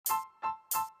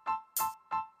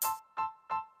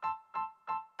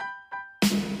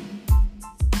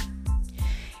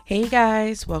Hey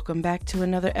guys, welcome back to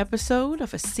another episode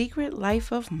of A Secret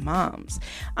Life of Moms.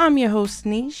 I'm your host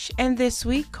Neesh, and this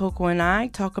week Coco and I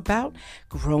talk about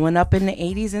growing up in the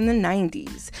 80s and the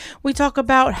 90s. We talk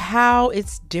about how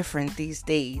it's different these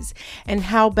days and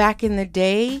how back in the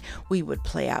day we would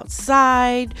play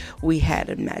outside, we had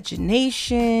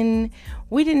imagination,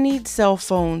 we didn't need cell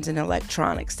phones and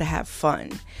electronics to have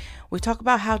fun. We talk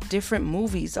about how different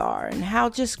movies are and how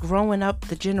just growing up,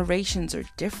 the generations are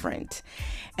different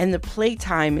and the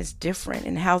playtime is different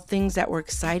and how things that were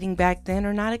exciting back then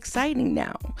are not exciting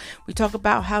now. We talk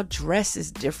about how dress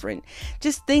is different.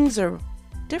 Just things are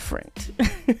different.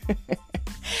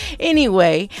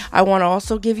 Anyway, I want to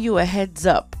also give you a heads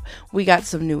up. We got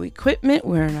some new equipment.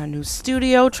 We're in our new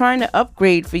studio trying to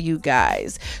upgrade for you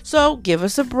guys. So give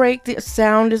us a break. The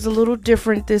sound is a little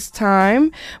different this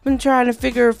time. I've been trying to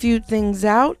figure a few things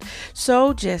out.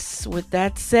 So just with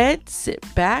that said, sit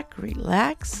back,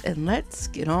 relax, and let's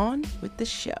get on with the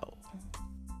show.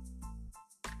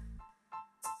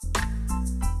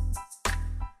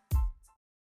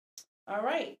 All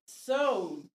right,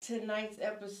 so tonight's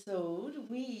episode,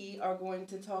 we are going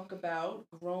to talk about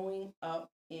growing up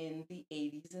in the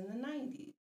 80s and the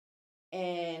 90s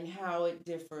and how it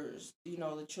differs. You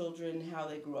know, the children, how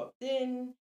they grew up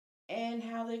then and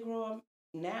how they grow up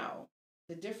now.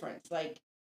 The difference, like,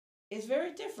 it's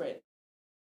very different,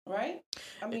 right?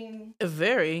 I mean,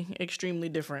 Very extremely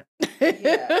different.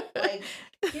 yeah, like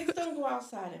kids don't go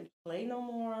outside and play no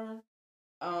more.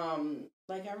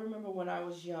 Like I remember when I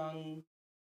was young,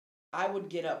 I would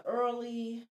get up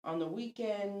early on the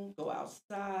weekend, go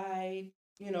outside,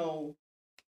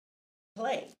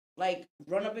 play, like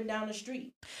run up and down the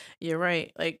street. You're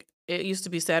right. Like it used to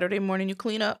be Saturday morning, you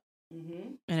clean up,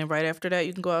 Mm-hmm. and then right after that,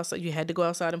 you can go outside. You had to go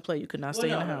outside and play. You could not Well, stay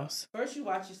in no, the no. house. First, you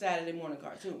watch your Saturday morning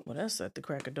cartoon. Well, that's at the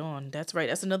crack of dawn. That's right.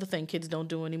 That's another thing kids don't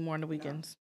do anymore on the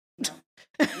weekends. No,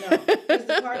 because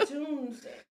the cartoons,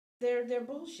 they're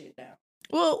bullshit now.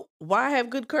 Well, why have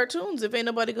good cartoons if ain't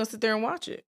nobody gonna sit there and watch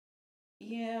it?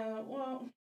 Yeah, well,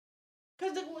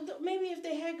 because maybe if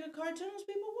they had good cartoons,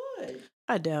 people would.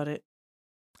 I doubt it.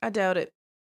 I doubt it.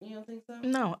 You don't think so?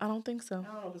 No, I don't think so.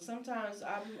 I don't know, but sometimes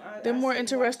They're more sit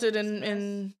interested watching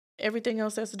in everything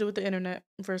else that has to do with the internet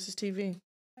versus TV.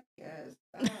 I guess.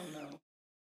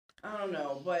 I don't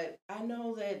know, but I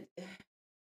know that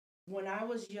when I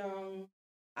was young,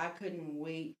 I couldn't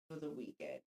wait for the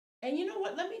weekend. And you know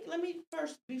what? Let me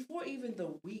first, before even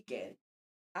the weekend,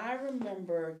 I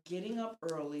remember getting up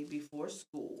early before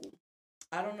school.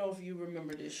 I don't know if you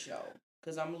remember this show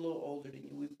because I'm a little older than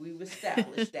you. We've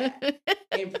established that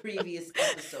in previous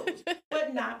episodes,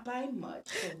 but not by much.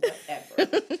 So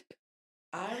whatever.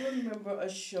 I remember a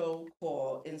show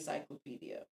called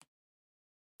Encyclopedia.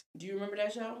 Do you remember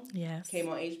that show? Yes. Came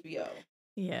on HBO.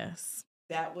 Yes.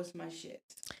 That was my shit.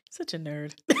 Such a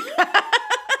nerd.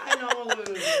 I know I'm a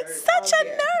little nerd. Such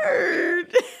a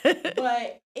nerd.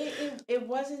 But it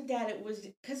wasn't that. It was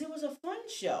because it was a fun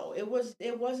show. It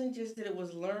wasn't just that it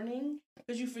was learning,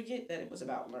 because you forget that it was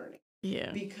about learning.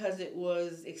 Yeah. Because it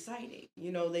was exciting.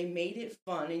 They made it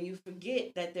fun, and you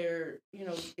forget that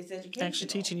it's educational. Actually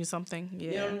teaching you something. Yeah.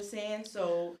 You know what I'm saying?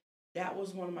 So that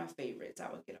was one of my favorites.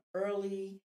 I would get up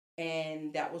early,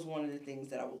 and that was one of the things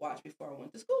that I would watch before I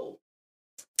went to school.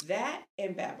 That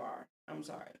and Babar. I'm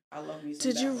sorry. I love me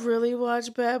some Did you Babar. really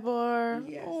watch Babar?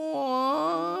 Yes.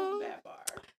 Aww. Babar.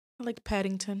 I like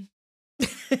Paddington. I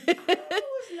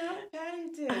was not a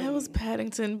Paddington. I was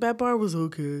Paddington. Babar was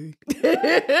okay. Babar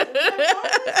was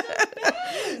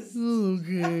the best.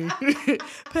 Okay.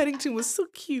 Paddington was so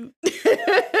cute. No.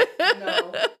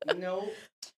 I don't know.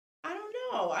 I don't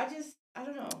know.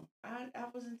 I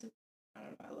was into, I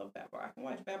don't know. I love Babar. I can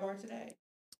watch Babar today.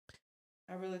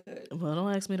 I really could. Well,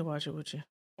 don't ask me to watch it with you.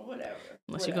 Whatever.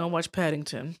 Unless you're going to watch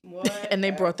Paddington. Whatever. And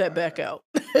they brought that back out.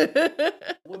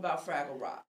 What about Fraggle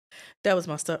Rock? That was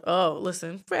my stuff. Oh,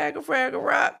 listen. Fraggle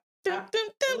Rock. Look, I have to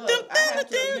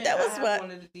admit, That was I have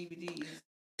one of the DVDs.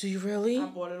 Do you really? I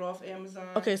bought it off Amazon.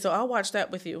 Okay, so I'll watch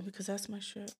that with you because that's my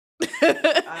shit.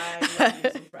 I love me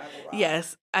some Fraggle Rock.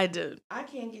 Yes, I do. I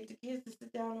can't get the kids to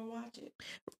sit down and watch it.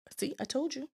 See, I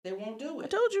told you. They won't do it. I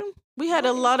told you. We had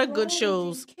a lot of good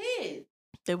shows. Kids.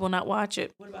 They will not watch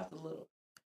it. What about the little?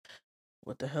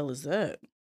 What the hell is that?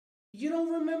 You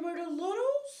don't remember the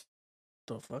Littles?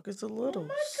 The fuck is the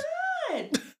Littles? Oh my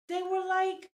god! They were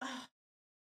like,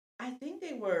 I think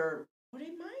were they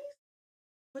mice?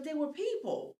 But they were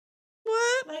people.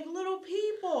 What? Like little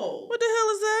people. What the hell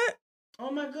is that? Oh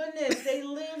my goodness! They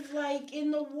lived like in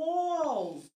the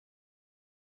walls.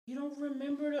 You don't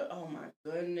remember the? Oh my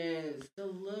goodness! The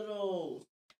Littles.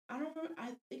 I don't remember.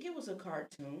 I think it was a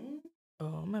cartoon. Oh,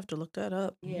 I'm gonna have to look that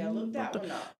up. Yeah, look that one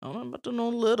up. I'm not about to know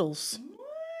Littles.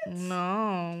 What?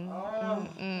 No.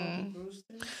 Punky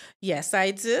Brewster. Yes, I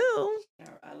do.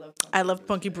 I love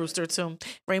Punky Brewster too.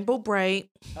 Rainbow Bright.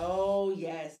 Oh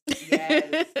yes.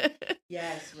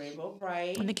 Yes, Rainbow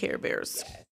Bright. And the Care Bears.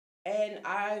 Yes. And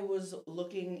I was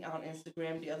looking on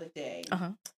Instagram the other day,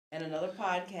 and another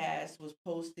podcast was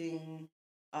posting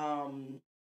about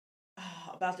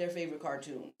their favorite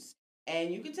cartoons.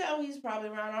 And you can tell he's probably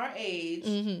around our age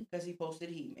because he posted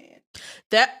He-Man.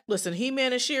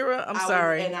 He-Man and She-Ra. I'm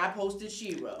sorry. And I posted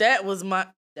She-Ra. That was my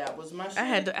shit. I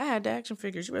had the action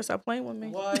figures. You better stop playing with me.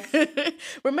 What?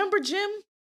 Remember Jim?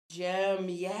 Jim,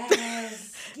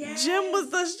 yes. Jim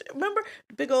was remember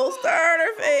the big old star on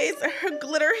her face, her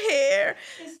glitter hair.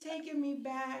 It's taking me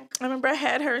back. I remember I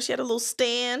had her. She had a little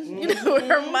stand, with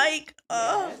her mic.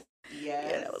 Yes.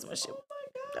 Yeah, that was my shit. Oh my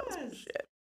God. That was my shit.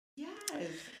 Yes.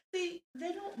 See,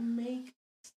 they don't make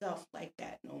stuff like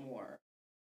that no more.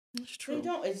 That's true. They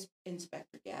don't. It's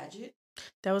Inspector Gadget.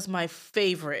 That was my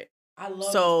favorite. I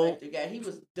love Inspector Gadget. He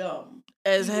was dumb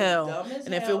as hell. Dumb as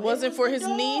and hell. if it wasn't for his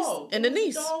niece and the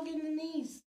niece. The dog and the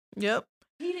niece. Yep.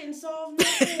 He didn't solve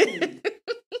nothing.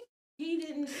 He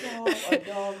didn't solve a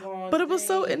doggone But it was thing.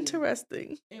 So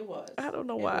interesting. It was. I don't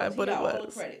know why, but it was. All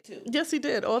the credit too. Yes, he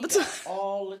did all the time.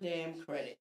 All the damn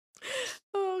credit.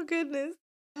 Oh goodness.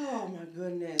 Oh my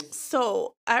goodness.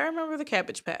 So I remember the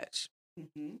Cabbage Patch.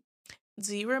 Mm-hmm.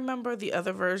 Do you remember the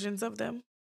other versions of them?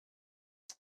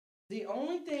 The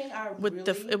only thing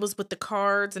it was with the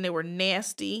cards and they were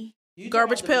nasty. You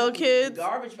Garbage Pail Kids.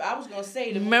 I was gonna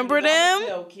say remember them?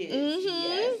 Pail Kids. Mm-hmm.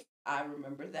 Yes, I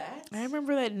remember that. I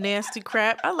remember that nasty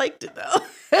crap. I liked it though.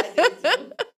 I did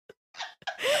too.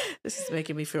 This is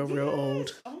making me feel real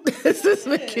old. Oh This is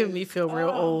making me feel real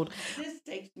old. This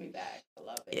takes me back. I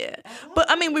love it. Yeah. But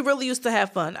I mean, we really used to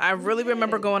have fun. I really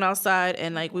remember going outside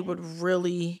and like we would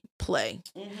really play.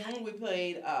 Mm-hmm. We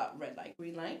played red light,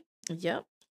 green light. Yep.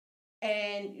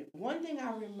 And one thing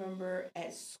I remember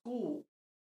at school,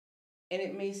 and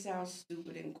it may sound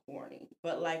stupid and corny,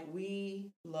 but like we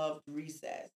loved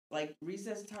recess. Like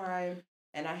recess time,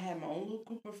 and I had my own little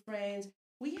group of friends.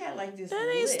 We had like this That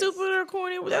ain't list. stupid or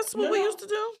corny. That's what we used to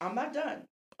do. I'm not done.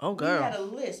 Oh, girl. We had a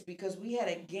list because we had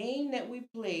a game that we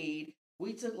played.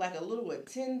 We took like a little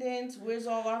attendance. Where's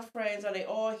all our friends? Are they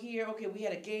all here? Okay, we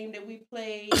had a game that we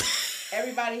played.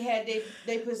 Everybody had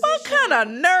their position. What kind of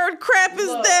nerd crap is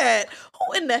that?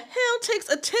 Who in the hell takes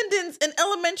attendance in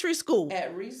elementary school?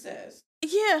 At recess.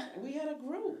 Yeah. We had a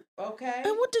group, okay?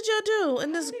 And what did y'all do? I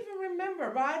don't even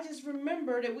remember, but I just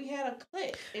remember that we had a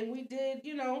clique and we did,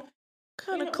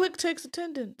 kind of clique takes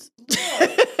attendance?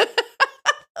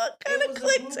 What kind of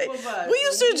clique takes? We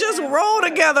used to just roll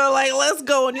together like, let's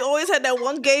go. And you always had that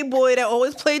one gay boy that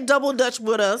always played double dutch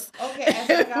with us. Okay, as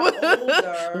I got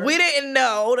older. We didn't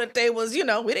know that they was, we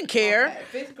didn't care.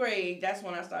 Okay, 5th grade, that's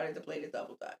when I started to play the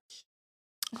double dutch.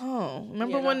 Oh,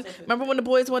 remember when the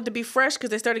boys wanted to be fresh because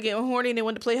they started getting horny and they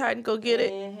wanted to play hide and go get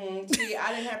it? Mm-hmm. See,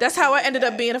 I didn't have. That's how I ended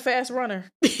up being a fast runner.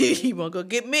 You won't go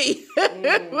get me. See,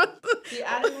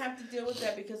 I didn't have to deal with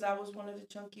that because I was one of the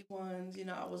chunky ones.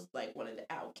 I was like one of the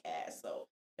outcasts. So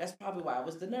that's probably why I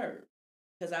was the nerd,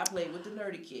 because I played with the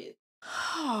nerdy kids.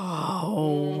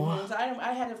 Oh. Mm-hmm. So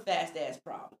I had a fast ass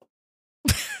problem.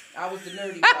 I was the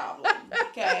nerdy problem.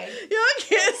 Okay. I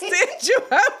can't stand you.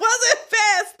 I wasn't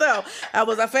fast though. I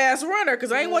was a fast runner because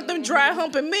I ain't want them dry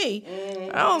humping me.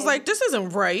 Mm-hmm. I was like, this isn't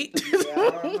right.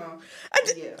 Yeah,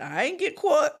 I ain't get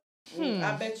caught.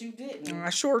 I bet you didn't. I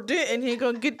sure didn't. He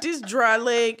gonna get this dry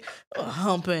leg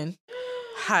humping.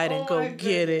 Hide and go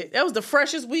get it. That was the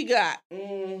freshest we got.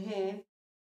 Mm-hmm.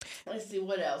 Let's see,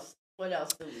 what else? What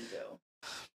else do we do?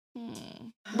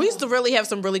 We used to really have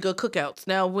some really good cookouts.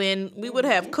 Now, when we would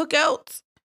have cookouts,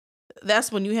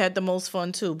 that's when you had the most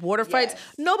fun too. Water fights.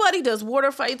 Nobody does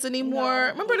water fights anymore.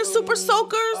 No. Remember the super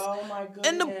soakers? Oh my goodness.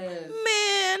 And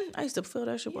I used to fill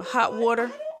that shit with hot water.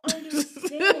 I don't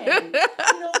understand.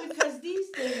 Because these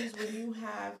days when you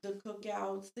have the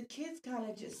cookouts, the kids kind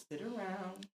of just sit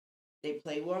around. They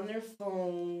play on their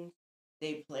phone.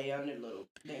 They play on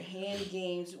their hand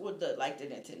games with the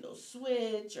Nintendo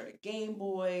Switch or the Game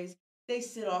Boys. They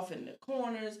sit off in the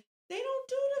corners. They don't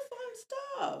do the fun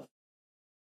stuff.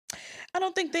 I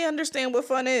don't think they understand what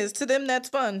fun is. To them, that's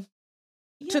fun.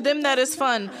 Yeah, to them, that is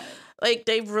fun. Like,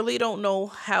 they really don't know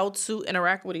how to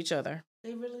interact with each other.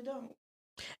 They really don't.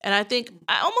 And I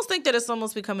almost think that it's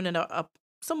almost becoming a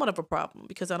somewhat of a problem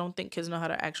because I don't think kids know how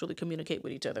to actually communicate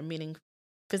with each other, meaning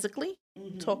physically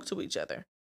talk to each other.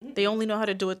 They only know how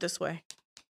to do it this way.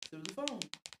 Through the phone.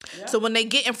 Yeah. So when they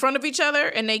get in front of each other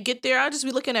and they get there, I'll just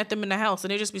be looking at them in the house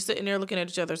and they just be sitting there looking at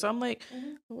each other. So I'm like,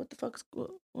 what the fuck's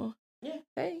Yeah.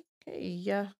 Hey,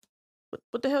 yeah.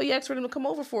 What the hell you asked for them to come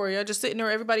over for? You're just sitting there,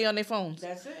 everybody on their phones.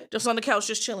 That's it. Just on the couch,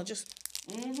 just chilling.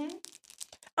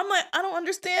 I'm like, I don't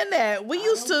understand that. We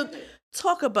used to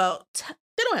talk about,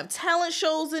 they don't have talent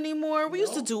shows anymore. We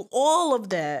used to do all of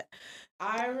that.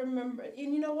 I remember,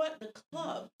 and you know what? The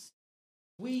clubs.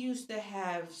 We used to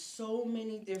have so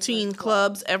many different teen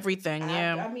clubs, everything,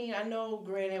 yeah. I mean, I know,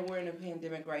 granted, we're in a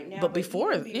pandemic right now. But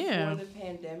before the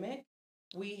pandemic,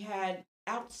 we had,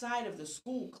 outside of the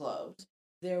school clubs,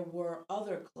 there were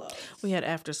other clubs. We had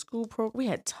after school program. We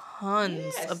had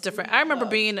tons of different. I remember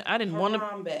being. I didn't want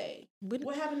to.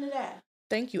 What happened to that?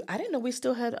 Thank you. I didn't know we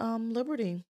still had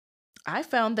Liberty. I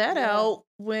found that out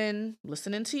when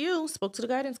listening to you, spoke to the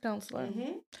guidance counselor,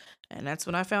 and that's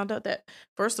when I found out that,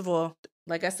 first of all,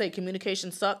 like I say,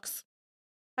 communication sucks.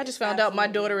 I just found out my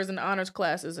daughter is in honors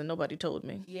classes and nobody told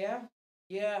me. Yeah.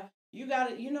 You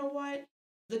got it. You know what?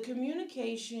 The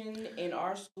communication in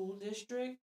our school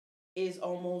district is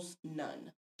almost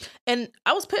none. And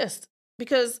I was pissed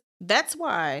because that's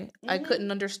why I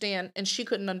couldn't understand, and she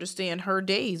couldn't understand her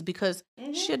days, because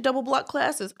she had double block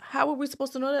classes. How are we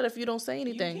supposed to know that if you don't say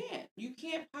anything? You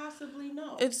can't possibly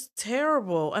know. It's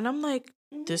terrible. And I'm like,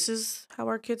 this is how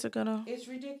our kids are gonna. It's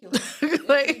ridiculous. It's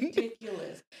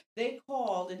ridiculous. They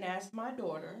called and asked my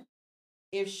daughter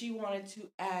if she wanted to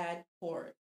add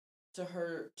chorus to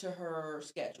her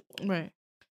schedule. Right.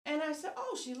 And I said,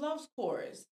 oh, she loves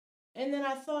chorus. And then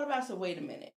I thought about it. I said, wait a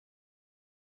minute.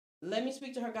 Let me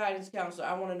speak to her guidance counselor.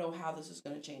 I want to know how this is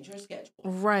going to change her schedule.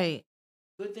 Right.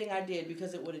 Good thing I did,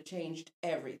 because it would have changed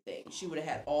everything. She would have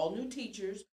had all new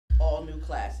teachers, all new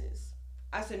classes.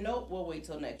 I said, nope, we'll wait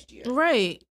till next year.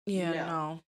 Right. Yeah,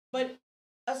 no. But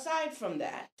aside from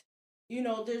that,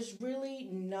 there's really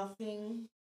nothing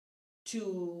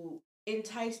to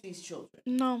entice these children.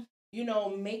 No.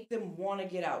 Make them want to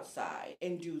get outside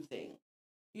and do things.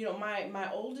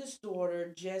 My oldest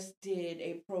daughter just did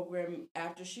a program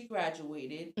after she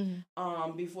graduated,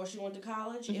 before she went to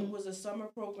college. It was a summer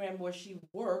program where she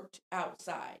worked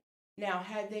outside. Now,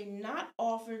 had they not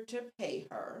offered to pay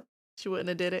her, she wouldn't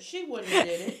have did it. She wouldn't have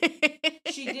did it.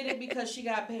 She did it because she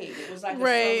got paid. It was like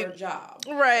a summer job.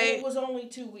 Right. And it was only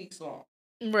 2 weeks long.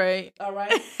 Right. All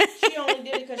right? She only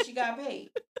did it because she got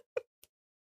paid.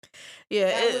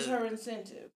 Yeah. That was her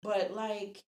incentive. But,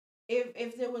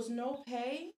 if there was no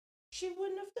pay, she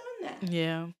wouldn't have done that.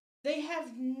 Yeah. They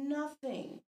have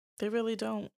nothing. They really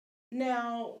don't.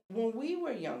 Now, when we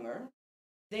were younger,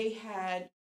 they had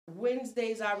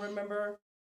Wednesdays, I remember,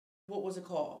 what was it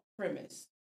called? Premise.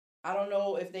 I don't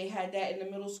know if they had that in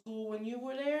the middle school when you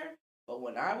were there, but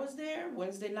when I was there,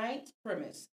 Wednesday nights,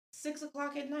 premise.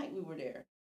 6:00 at night, we were there.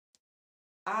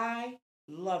 I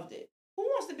loved it. Who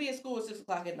wants to be at school at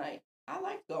 6:00 at night? I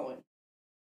liked going.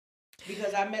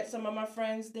 Because I met some of my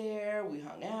friends there. We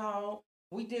hung out.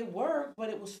 We did work, but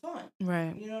it was fun.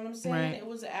 Right. You know what I'm saying? Right. It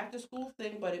was an after school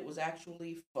thing, but it was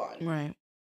actually fun. Right.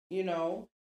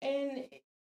 And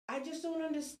I just don't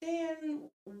understand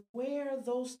where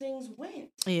those things went.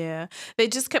 Yeah. They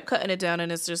just kept cutting it down,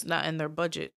 and it's just not in their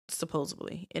budget,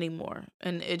 supposedly, anymore.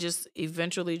 And it just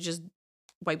eventually just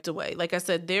wiped away. Like I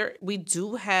said, we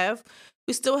still have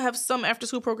some after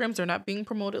school programs. They're not being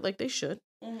promoted like they should.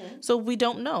 So we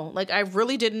don't know. Like, I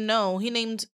really didn't know. He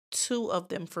named 2 of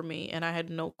them for me, and I had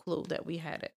no clue that we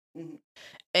had it.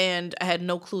 And I had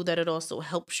no clue that it also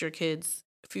helps your kids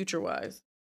future-wise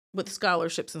with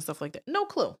scholarships and stuff like that. No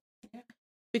clue. Yeah.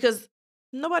 Because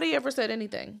nobody ever said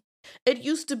anything. It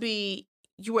used to be,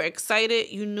 you were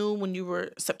excited. You knew when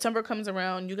September comes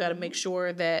around, you got to make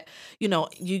sure that,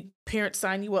 you parents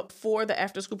sign you up for the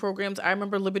after school programs. I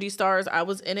remember Liberty Stars. I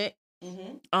was in it.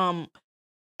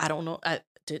 I don't know.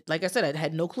 Like I said, I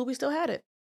had no clue we still had it.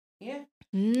 Yeah.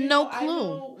 No clue. I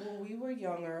know when we were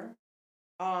younger.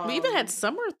 We even had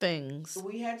summer things.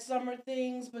 We had summer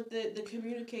things, but the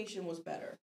communication was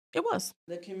better. It was.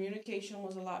 The communication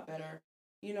was a lot better.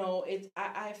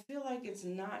 I feel like it's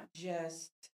not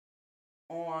just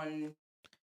on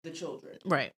the children.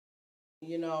 Right.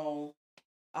 It's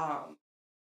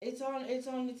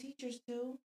on the teachers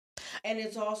too. And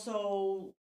it's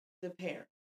also the parents.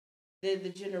 The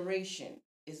generation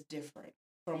is different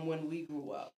from when we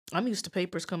grew up. I'm used to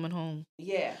papers coming home.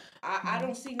 Yeah. I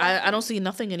don't see nothing. I don't see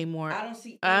nothing anymore. I don't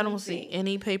see anything. I don't see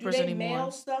any papers anymore. Do they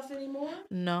mail stuff anymore?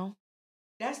 No.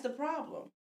 That's the problem.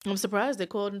 I'm surprised they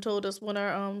called and told us when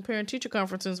our parent-teacher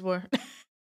conferences were.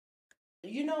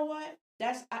 You know what?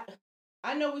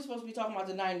 I know we're supposed to be talking about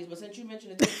the 90s, but since you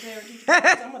mentioned the parent-teacher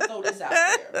conference, I'm going to throw this out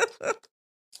there.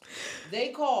 They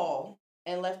called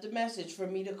and left a message for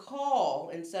me to call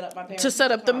and set up my parent-teacher to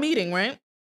set up conference. the meeting, right?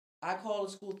 I called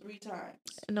the school 3 times.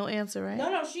 No answer, right?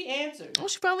 No, she answered. Oh,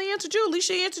 she finally answered you. At least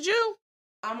she answered you.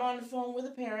 I'm on the phone with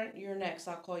a parent. You're next.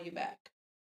 I'll call you back.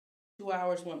 2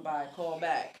 hours went by. Call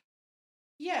back.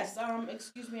 Yes,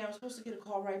 excuse me. I was supposed to get a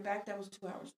call right back. That was 2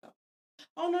 hours ago.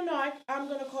 Oh, no, I'm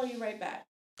going to call you right back.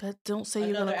 Don't say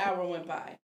you're going to... Another hour went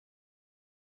by.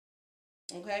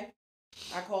 Okay?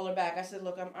 I called her back. I said,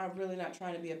 look, I'm really not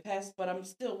trying to be a pest, but I'm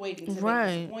still waiting to make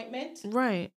this appointment.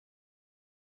 Right.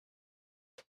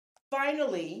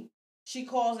 Finally, she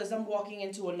calls as I'm walking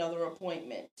into another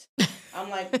appointment. I'm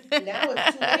like, now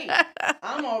it's too late.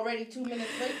 I'm already 2 minutes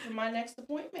late for my next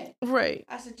appointment. Right.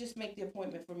 I said, just make the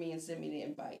appointment for me and send me the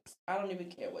invites. I don't even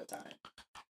care what time.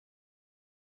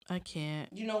 I can't.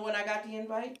 You know when I got the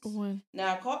invites? When?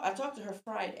 Now, I talked to her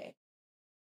Friday.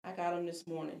 I got them this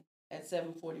morning at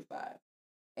 7:45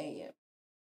 a.m.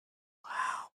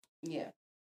 Wow. Yeah.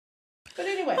 But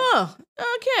anyway. Oh,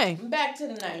 okay. Back to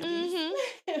the 90s.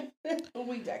 Mm-hmm.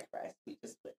 We digress. We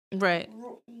just went right.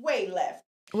 Way left.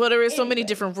 Well, there is so many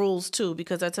different rules, too,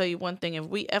 because I tell you one thing. If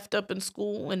we effed up in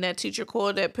school and that teacher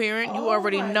called that parent, you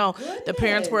already know. Goodness. The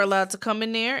parents were allowed to come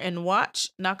in there and watch,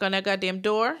 knock on that goddamn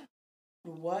door.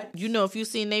 What? You know, if you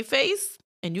seen their face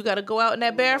and you got to go out in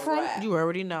that bathroom, you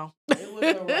already know. It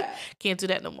was a wrap. Can't do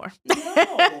that no more. No,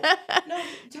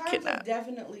 times have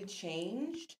definitely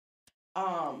changed.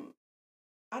 I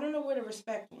don't know where the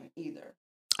respect went either.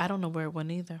 I don't know where it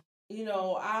went either. You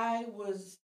know, I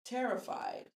was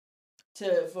terrified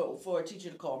for a teacher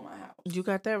to call my house. You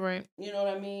got that right. You know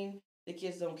what I mean? The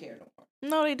kids don't care no more.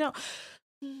 No, they don't.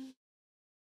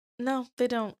 No, they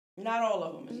don't. Not all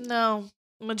of them. Anymore. No.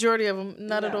 Majority of them,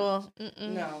 not at all.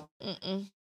 Mm-mm. No. Mm-mm.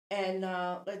 And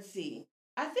let's see.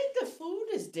 I think the food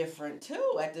is different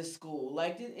too at the school.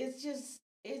 Like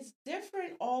it's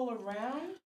different all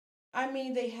around. I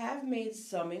mean, they have made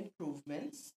some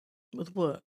improvements. With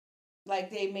what?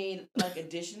 Like they made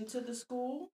addition to the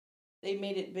school. They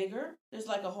made it bigger. There's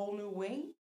like a whole new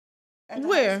wing at the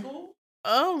high school.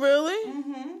 Oh, really?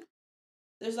 Mm-hmm.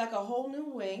 There's like a whole new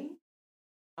wing.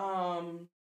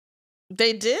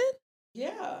 They did?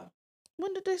 Yeah.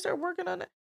 When did they start working on it?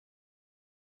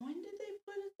 When did they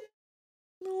put it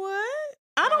there? What?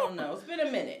 I don't know. It's been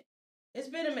a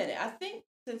minute. I think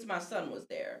since my son was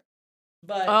there.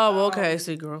 But okay.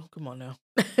 See, girl, come on now.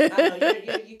 I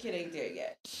know your kid ain't there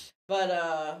yet.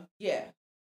 But yeah.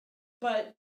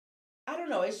 But I don't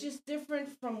know. It's just different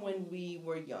from when we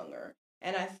were younger,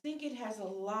 and I think it has a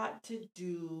lot to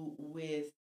do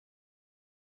with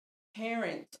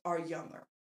parents are younger.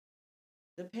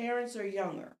 The parents are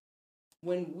younger.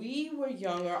 When we were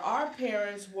younger, our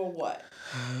parents were what?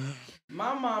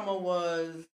 My mama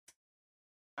was,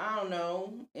 I don't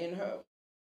know,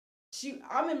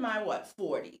 I'm in my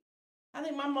 40s. I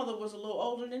think my mother was a little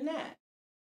older than that.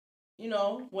 You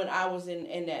know, when I was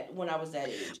when I was that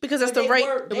age. Because that's the right.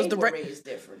 It was the right. Raised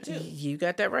different too. You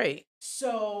got that right.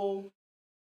 So,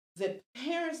 the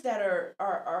parents that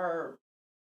are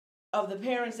of the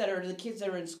parents that are the kids that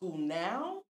are in school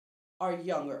now are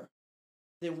younger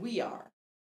than we are.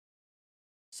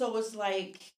 So it's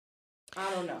like, I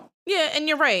don't know. Yeah, and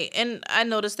you're right. And I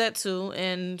noticed that too.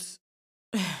 And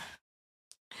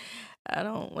I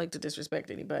don't like to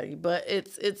disrespect anybody, but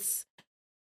it's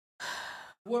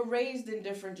we're raised in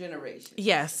different generations.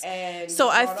 Yes. And so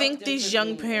I think these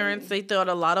young parents, they thought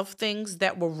a lot of things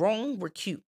that were wrong were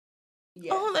cute.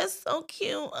 Yes. Oh, that's so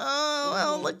cute.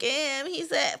 Oh, look at him. He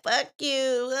said, fuck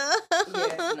you.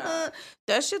 Yes, not.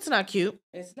 That shit's not cute.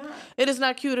 It's not. It is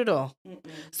not cute at all. Mm-mm.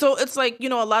 So it's like, a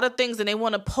lot of things, and they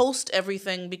want to post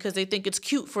everything because they think it's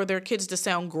cute for their kids to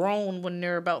sound grown when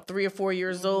they're about 3 or 4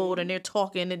 years old and they're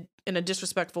talking in a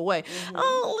disrespectul way. Mm-hmm.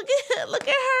 Oh, look at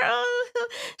her. Oh,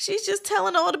 she's just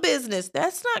telling all the business.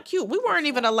 That's not cute. We weren't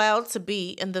even allowed to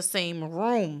be in the same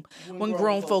room when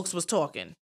grown folks was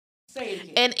talking.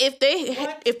 And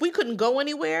if we couldn't go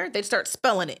anywhere, they'd start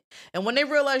spelling it. And when they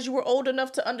realized you were old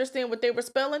enough to understand what they were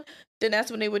spelling, then that's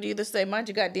when they would either say, mind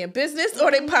your goddamn business,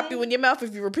 or they pop you in your mouth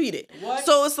if you repeat it. What?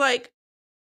 So it's like,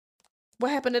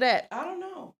 what happened to that? I don't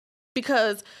know.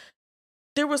 Because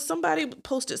there was somebody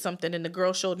posted something and the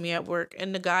girl showed me at work,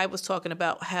 and the guy was talking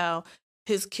about how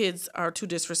his kids are too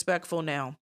disrespectful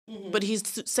now. Mm-hmm. But he's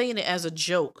saying it as a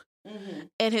joke. Mm-hmm.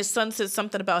 And his son said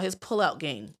something about his pullout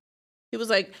game. He was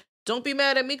like, don't be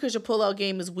mad at me because your pullout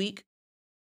game is weak.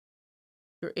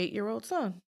 Your 8-year-old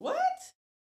son. What?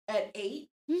 At 8?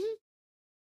 Mm-hmm.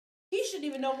 He shouldn't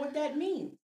even know what that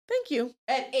means. Thank you.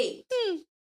 At 8.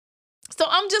 So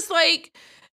I'm just like,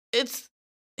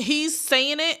 he's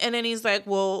saying it, and then he's like,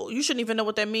 well, you shouldn't even know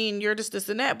what that means. You're just this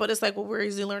and that. But it's like, well, where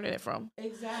is he learning it from?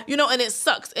 Exactly. You know, and it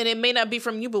sucks. And it may not be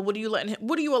from you, but what are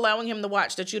you allowing him to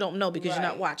watch that you don't know because you're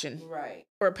not watching? Right.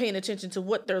 Or paying attention to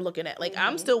what they're looking at. Like,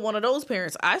 I'm still one of those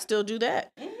parents. I still do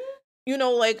that. You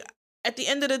know, like, at the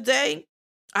end of the day,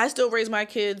 I still raise my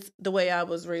kids the way I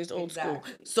was raised old school.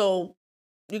 So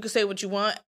you can say what you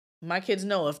want. My kids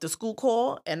know if the school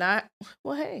call and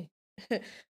hey, you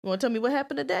want to tell me what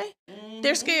happened today?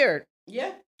 They're scared.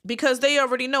 Yeah. Because they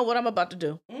already know what I'm about to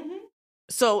do.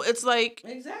 So it's like,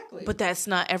 exactly. But that's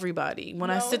not everybody. When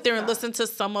I sit there and listen to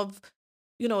some of,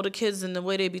 you know, the kids and the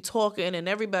way they be talking, and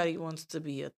everybody wants to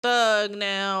be a thug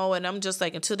now. And I'm just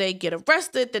like, until they get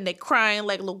arrested, then they crying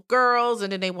like little girls,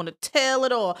 and then they want to tell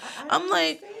it all. I'm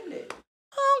like,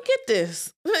 I don't get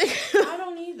this. I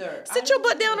don't either. Sit your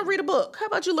butt down and read a book. How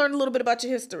about you learn a little bit about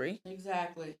your history?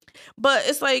 Exactly. But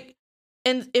it's like,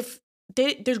 and if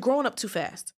they're growing up too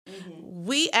fast.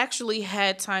 We actually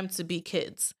had time to be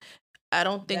kids. I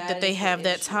don't think that they have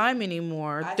that time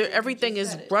anymore. Everything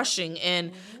is rushing,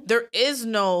 and there is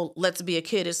no let's be a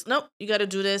kid. It's nope, you got to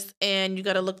do this, and you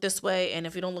got to look this way, and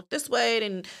if you don't look this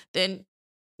way, then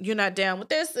you're not down with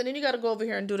this, and then you got to go over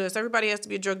here and do this. Everybody has to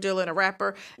be a drug dealer and a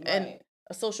rapper and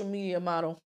a social media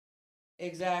model.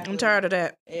 Exactly. I'm tired of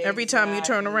that. Exactly. Every time you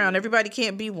turn around, everybody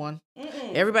can't be one.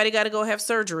 Everybody got to go have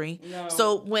surgery. No.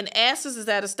 So when asses is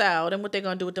out of style, then what they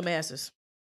going to do with them asses?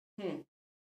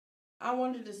 I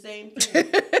wanted the same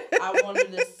thing. I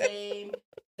wanted the same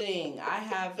thing. I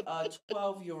have a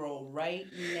 12-year-old right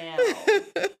now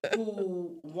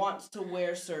who wants to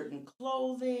wear certain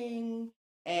clothing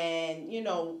and, you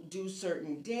know, do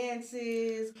certain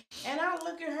dances. And I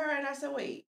look at her and I said,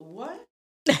 wait, what?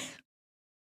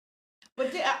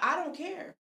 But I don't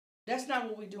care. That's not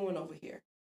what we're doing over here.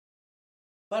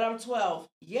 But I'm 12.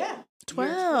 Yeah.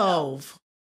 12.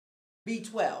 Be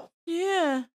 12.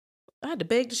 Yeah. I had to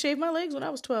beg to shave my legs when I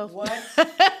was 12. What?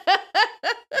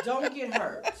 Don't get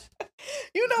hurt.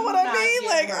 You know what I mean?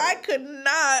 Like, hurt. I could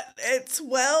not at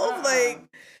 12. Like,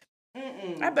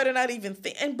 I better not even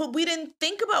think. But we didn't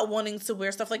think about wanting to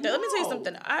wear stuff like that. No. Let me tell you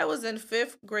something. I was in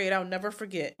 5th grade. I'll never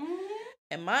forget.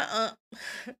 And my aunt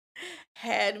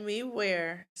had me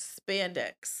wear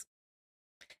spandex.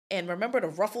 And remember the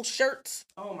ruffle shirts?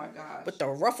 Oh my gosh. With the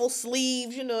ruffle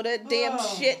sleeves, you know, that damn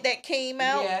shit that came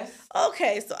out? Yes.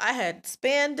 Okay, so I had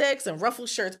spandex and ruffle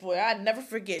shirts. Boy, I never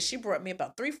forget. She brought me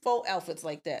about 3-4 outfits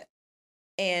like that.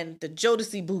 And the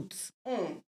Jodeci boots.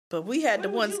 But we had the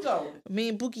ones, me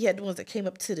and Buki had the ones that came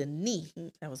up to the knee.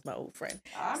 That was my old friend.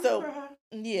 I remember her.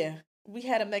 Yeah, we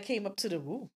had them that came up to the,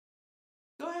 Go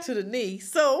ahead. To the knee.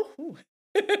 So,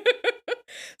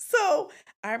 so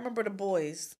I remember the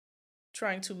boys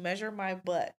trying to measure my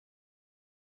butt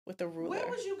with a ruler. Where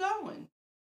was you going?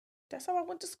 That's how I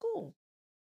went to school.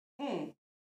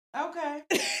 Okay.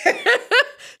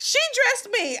 She dressed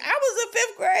me. I was in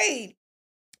 5th grade.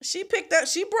 She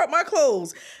brought my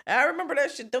clothes. I remember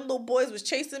that shit. Them little boys was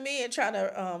chasing me and trying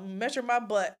to measure my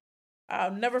butt.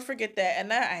 I'll never forget that.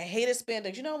 And I hated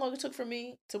spandex. You know how long it took for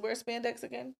me to wear spandex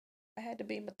again? I had to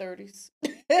be in my 30s.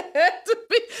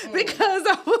 Because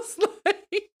I was like,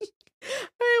 I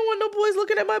didn't want no boys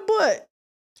looking at my butt.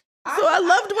 So I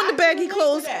loved when the baggy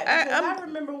clothes. I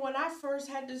remember when I first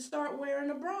had to start wearing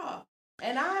a bra.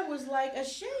 And I was like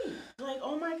ashamed. Like,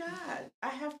 oh my God, I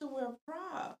have to wear a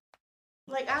bra.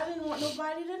 Like, I didn't want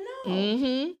nobody to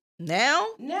know. Now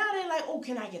they're like, oh,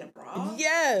 can I get a bra?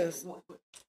 Yes. What?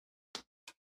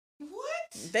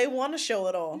 They want to show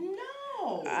it all.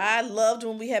 No. I loved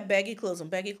when we had baggy clothes. When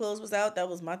baggy clothes was out, that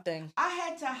was my thing. I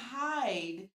had to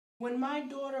hide. When my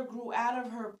daughter grew out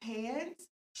of her pants,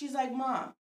 she's like,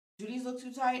 Mom, do these look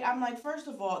too tight? I'm like, first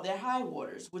of all, they're high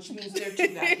waters, which means they're too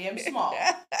goddamn small.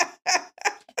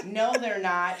 No, they're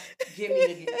not. Give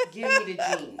me the jeans.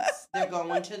 They're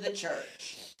going to the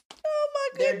church. Oh my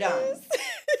goodness.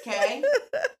 They're done. Okay?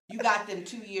 You got them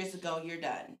 2 years ago. You're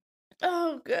done.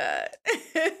 Oh God.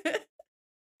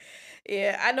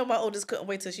 Yeah, I know my oldest couldn't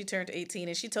wait till she turned 18,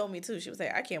 and she told me too. She was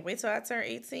like, I can't wait till I turn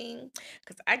 18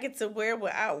 because I get to wear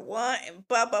what I want and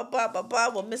blah, blah, blah, blah, blah.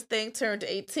 Well, Miss Thing turned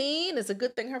 18. It's a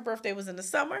good thing her birthday was in the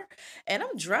summer. And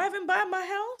I'm driving by my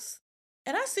house,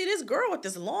 and I see this girl with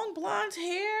this long blonde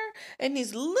hair and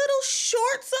these little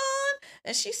shorts on,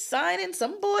 and she's signing.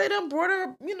 Some boy done brought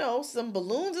her, you know, some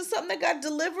balloons or something that got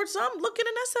delivered. So I'm looking,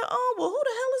 and I said, oh, well, who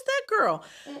the hell is that girl?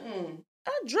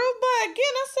 I drove by again.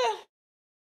 I said,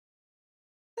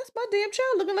 that's my damn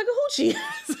child looking like a hoochie.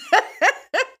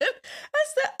 I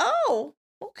said, oh,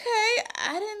 okay.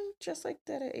 I didn't dress like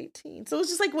that at 18. So it's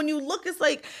just like when you look, it's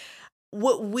like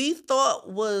what we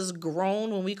thought was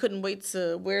grown when we couldn't wait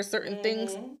to wear certain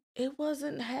things it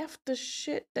wasn't half the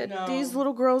shit that No. these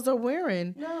little girls are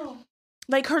wearing. No.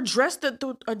 Like her dress,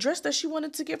 a dress that she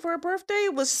wanted to get for her birthday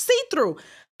was see-through.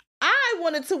 I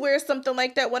wanted to wear something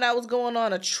like that when I was going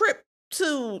on a trip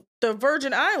to the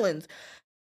Virgin Islands.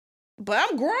 But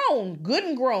I'm grown, good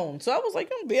and grown. So I was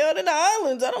like, I'm be out in the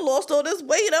islands. I done lost all this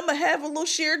weight. I'm going to have a little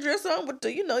sheer dress on with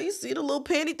the, you see the little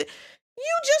panty thing.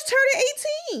 You just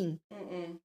turned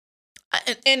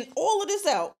 18. And all of this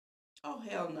out. Oh,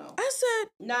 hell no. I said.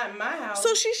 Not in my house.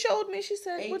 So she showed me. She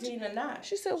said. 18 or not.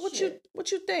 She said, what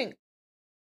you think?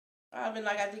 I've been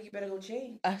like, I think you better go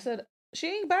change. I said, she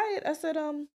ain't buy it. I said,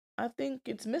 I think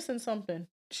it's missing something.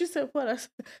 She said, what? I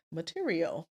said,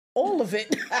 material. All of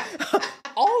it.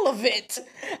 All of it.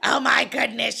 Oh my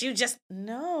goodness. You just.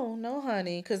 No,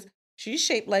 honey. Because she's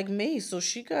shaped like me. So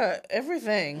she got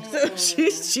everything. So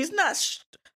she's not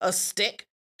a stick.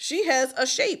 She has a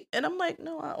shape. And I'm like,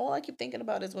 no, all I keep thinking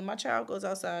about is when my child goes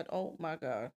outside, oh my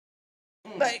God.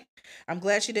 Like, I'm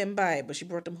glad she didn't buy it, but she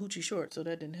brought them hoochie shorts, so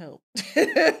that didn't help.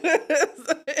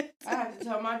 I have to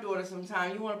tell my daughter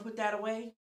sometimes, you want to put that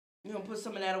away? You want to put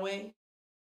some of that away?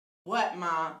 What,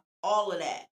 Ma? All of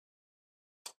that.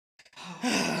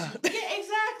 Yeah,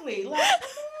 exactly. Like,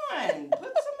 come on. Put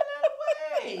some of that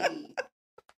away.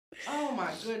 Oh,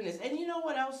 my goodness. And you know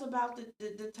what else about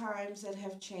the times that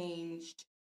have changed?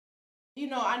 You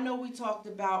know, I know we talked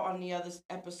about on the other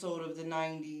episode of the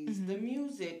 90s, the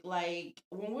music. Like,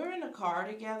 when we're in a car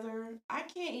together, I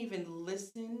can't even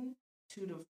listen to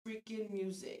the freaking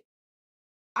music.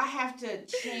 I have to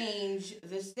change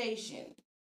the station.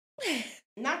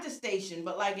 Not the station,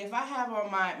 but like if I have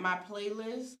on my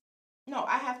playlist, no,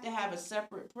 I have to have a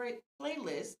separate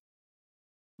playlist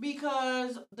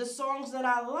because the songs that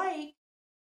I like,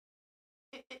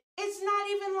 it's not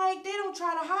even like they don't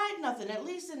try to hide nothing. At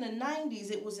least in the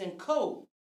 90s, it was in code.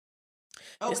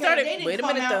 Okay, they didn't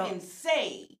come out and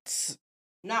say.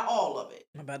 Not all of it.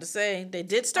 I'm about to say, they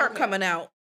did start coming out.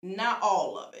 Not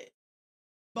all of it.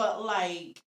 But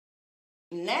like,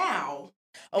 now...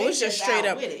 Oh, it's just straight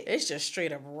up. It's just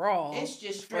straight up raw. It's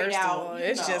just straight out.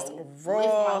 It's just raw.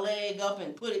 Lift my leg up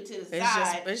and put it to the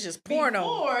side. It's just porno.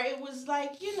 Before it was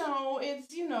like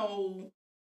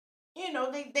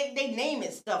it's they name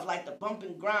it stuff like the bump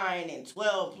and grind and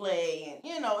 12 play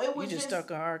and it was. You just stuck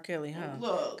on R. Kelly, huh?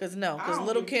 Look, because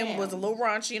Little Kim was a little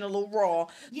raunchy and a little raw.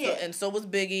 Yeah, and so was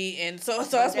Biggie, and so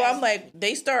that's why I'm like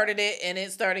they started it and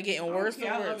it started getting worse and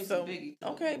worse. So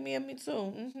okay, me too.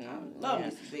 Mm-hmm. I love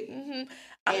me some Biggie. Mm-hmm.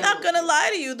 I'm not gonna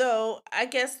lie to you though. I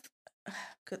guess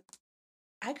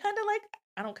I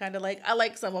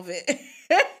like some of it.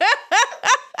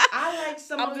 I like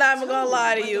some of it. I'm not even gonna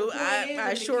lie to you.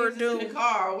 I sure do. In the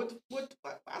car, what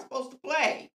am I supposed to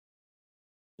play?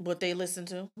 What they listen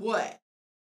to? What?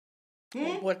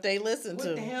 What they listen to?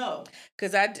 What the hell?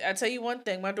 Because I tell you one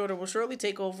thing, my daughter will surely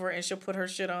take over and she'll put her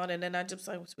shit on, and then I just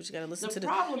like, what you gotta listen to? The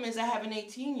problem is I have an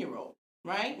 18-year-old,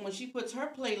 right? When she puts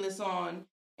her playlist on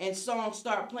and songs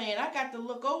start playing, I got to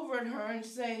look over at her and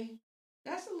say,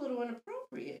 that's a little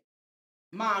inappropriate.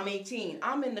 Mom, 18.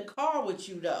 I'm in the car with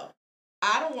you though.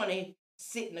 I don't want to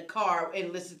sit in the car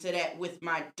and listen to that with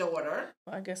my daughter.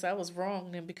 Well, I guess I was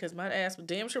wrong then because my ass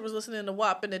damn sure was listening to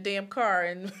WAP in the damn car,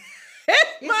 and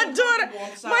my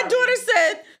daughter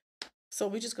said, "So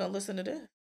we just gonna listen to this?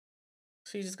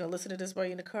 She just gonna listen to this while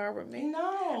you in the car with me?"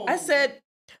 No. I said,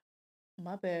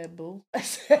 "My bad, boo." I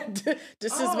said,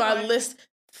 "This is my list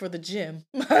for the gym."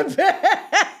 My bad.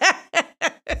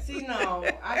 See, no,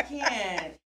 I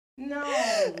can't. No,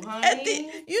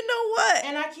 honey. You know what?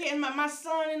 And I can't. My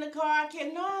son in the car. I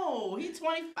can't. No, he's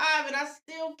 25, and I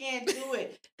still can't do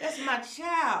it. That's my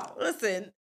child.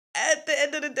 Listen, at the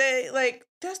end of the day, like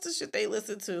that's the shit they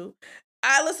listen to.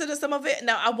 I listen to some of it.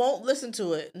 Now I won't listen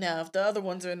to it. Now if the other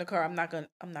ones are in the car, I'm not gonna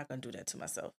do that to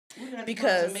myself. We're gonna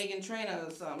because Megan Trainor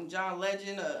or something, John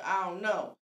Legend, or I don't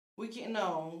know. We can't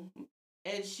know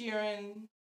Ed Sheeran,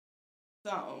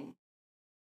 something.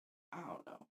 I don't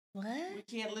know. What? We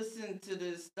can't listen to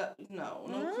this stuff.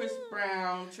 No Chris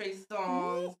Brown, Trey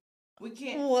Songz. We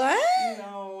can't. What?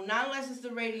 Not unless it's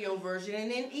the radio version. And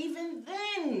then even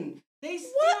then, they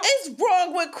still. What is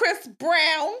wrong with Chris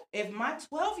Brown? If my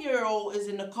 12-year-old is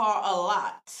in the car a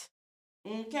lot,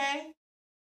 okay,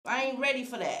 I ain't ready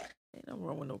for that. Ain't nothing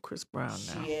wrong with no Chris Brown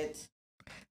now. Shit.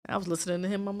 I was listening to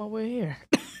him on my way here.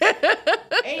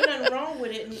 Ain't nothing wrong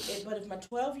with it, but if my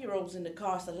 12-year-old's in the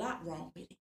car, it's a lot wrong with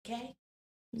it. Okay.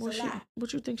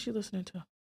 What you think she listening to?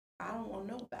 I don't want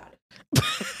to know about it.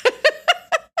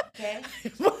 Okay?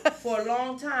 For a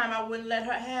long time, I wouldn't let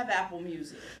her have Apple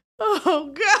Music.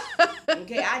 Oh, God.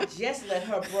 Okay? I just let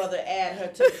her brother add her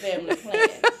to the family plan.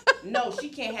 No, she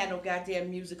can't have no goddamn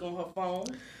music on her phone.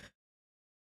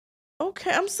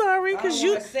 Okay, I'm sorry, because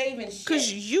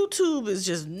YouTube is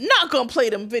just not gonna play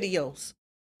them videos.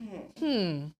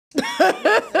 I'm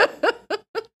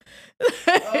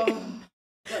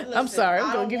sorry,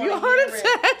 I'm gonna give you a heart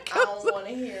attack. I don't want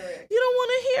to hear it. You don't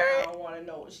want to hear it? I don't want to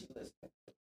know what she listens to.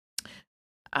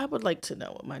 I would like to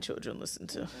know what my children listen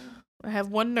to. I have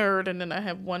one nerd, and then I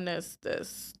have one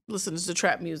that's listens to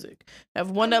trap music. I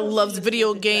have one that loves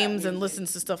video games and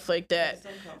listens to stuff like that.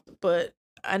 But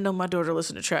I know my daughter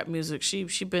listens to trap music. She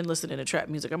been listening to trap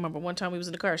music. I remember one time we was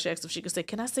in the car. She asked if she could say,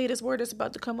 "Can I say this word that's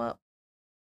about to come up?"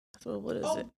 I said, "What is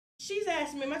it?" She's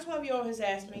asked me. My 12-year-old has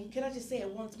asked me, "Can I just say it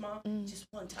once, Mom? Just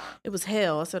one time." It was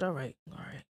hell. I said, "All right."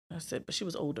 I said, but she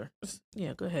was older.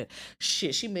 Yeah, go ahead.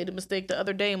 Shit, she made a mistake the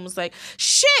other day and was like,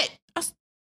 "Shit!"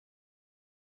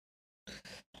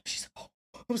 She's like,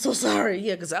 "Oh, I'm so sorry."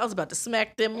 Yeah, because I was about to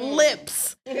smack them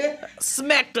lips.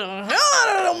 Smack the hell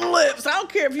out of them lips. I don't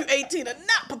care if you 18 or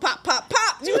not. Pop, pop, pop,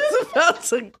 pop. You was about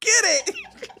to get it.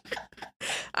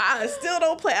 I still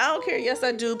don't play. I don't care. Yes,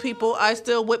 I do, people. I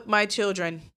still whip my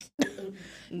children.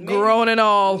 Grown and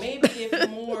all. Maybe if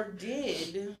more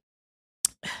did,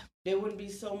 there wouldn't be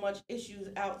so much issues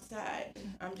outside.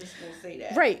 I'm just going to say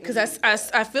that. Right, because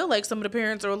I feel like some of the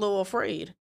parents are a little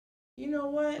afraid. You know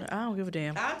what? I don't give a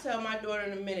damn. I'll tell my daughter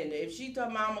in a minute. If she told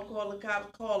me I'm going to call the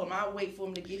cops, call them. I'll wait for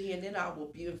them to get here, and then I will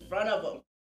be in front of them.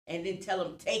 And then tell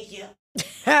them, take you.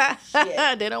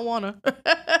 They don't want her.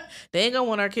 They ain't going to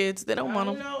want our kids. They don't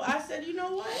want them. I said, you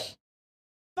know what?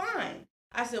 Fine.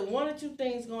 I said, one or two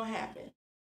things going to happen.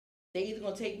 They either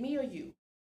going to take me or you.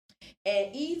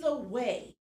 And either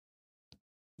way,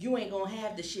 you ain't going to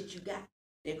have the shit you got.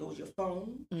 There goes your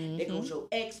phone. There goes your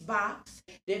Xbox.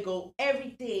 There goes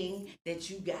everything that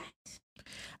you got.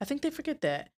 I think they forget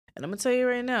that. And I'm going to tell you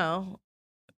right now,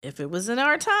 if it was in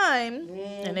our time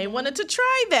and they wanted to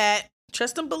try that,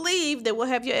 trust and believe they will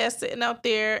have your ass sitting out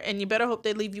there, and you better hope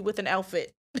they leave you with an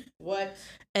outfit. What?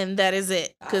 And that is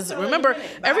it. Because remember,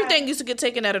 everything used to get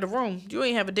taken out of the room. You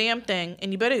ain't have a damn thing.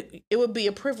 And it would be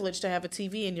a privilege to have a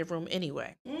TV in your room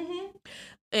anyway.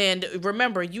 And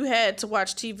remember, you had to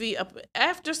watch TV up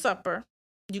after supper.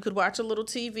 You could watch a little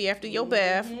TV after your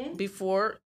bath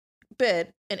before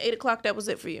bed. And 8 o'clock, that was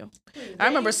it for you. I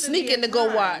remember sneaking to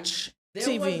go watch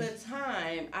TV. There was a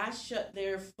time I shut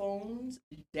their phones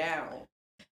down.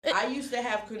 I used to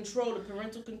have the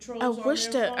parental controls on their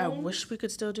phones. I wish we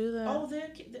could still do that. Oh,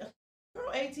 girl,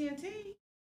 AT&T.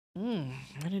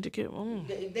 I need to get one.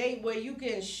 They where you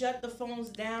can shut the phones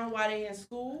down while they're in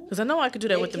school. Because I know I could do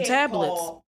that with them tablets.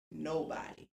 Call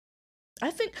nobody. I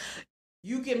think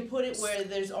you can put it where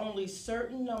there's only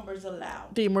certain numbers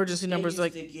allowed. The emergency numbers,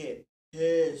 like to get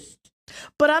pissed.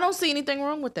 But I don't see anything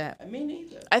wrong with that. Me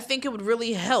neither. I think it would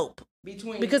really help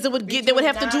because they would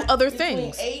have to do other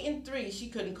things. 8 and 3, she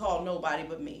couldn't call nobody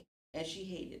but me, and she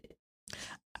hated it.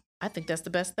 I think that's the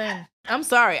best thing. I'm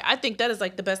sorry. I think that is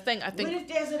like the best thing. I think. What if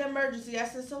there's an emergency? I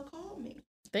said, so call me.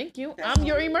 Thank you. I'm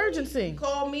your emergency.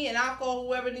 Call me and I'll call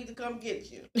whoever needs to come get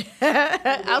you.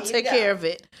 I'll take care of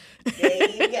it. There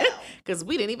you go. Because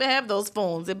we didn't even have those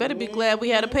phones. They better be glad we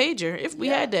had a pager if we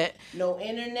had that. No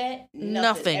internet,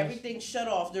 nothing. Everything shut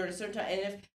off during a certain time. And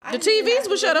if the TVs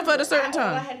would shut off at a certain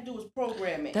time. All I had to do was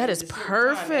program it. That is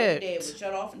perfect. It would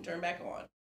shut off and turn back on.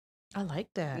 I like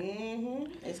that.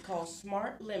 It's called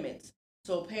smart limits.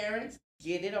 So parents,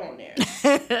 get it on there.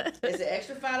 It's an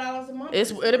extra $5 a month.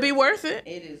 It'll be worth it.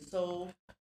 It is so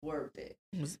worth it.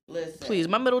 Listen. Please,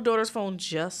 my middle daughter's phone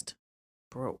just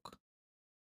broke.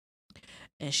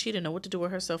 And she didn't know what to do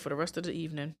with herself for the rest of the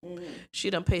evening. She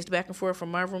done paced back and forth from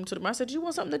my room to the. I said, "You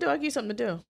want something to do? I'll give you something to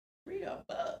do." Read a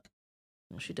book.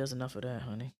 Well, she does enough of that,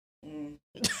 honey. I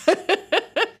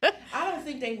don't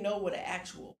think they know what an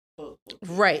actual book would be.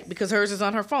 Right, because hers is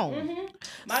on her phone.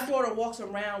 My daughter walks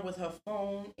around with her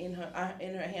phone in her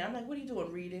hand. I'm like, "What are you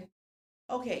doing, reading?"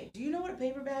 Okay, do you know what a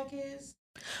paperback is?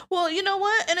 Well, you know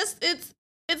what? And it's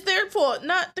their fault,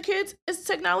 not the kids. It's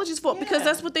technology's fault because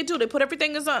that's what they do. They put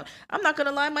everything is on. I'm not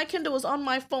gonna lie, my Kindle is on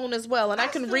my phone as well, and I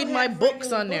can read my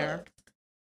books on there.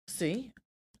 See?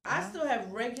 I still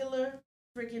have regular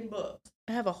freaking books.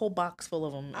 I have a whole box full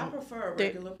of them. I prefer a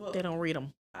regular book. They don't read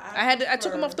them. I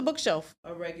took them off the bookshelf.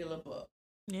 A regular book.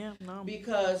 Yeah, no.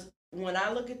 Because when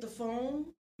I look at the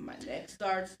phone, my neck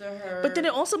starts to hurt. But then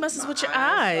it also messes with your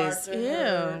eyes.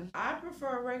 Yeah. I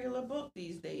prefer a regular book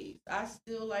these days. I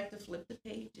still like to flip the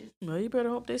pages. Well, you better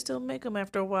hope they still make them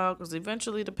after a while, because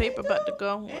eventually the paper about to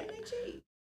go. And they cheap.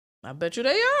 I bet you they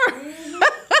are.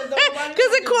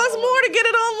 Because it costs more to get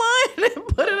it online and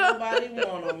put it up. Nobody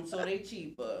want them, so they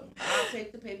cheaper. I'll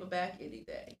take the paperback any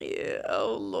day. Yeah.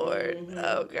 Oh, Lord.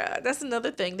 Oh, God. That's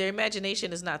another thing. Their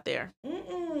imagination is not there.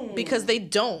 because they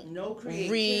don't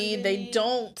read, they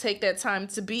don't take that time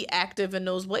to be active in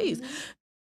those ways.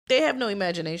 They have no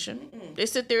imagination. They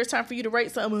sit there, it's time for you to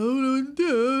write something.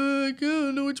 I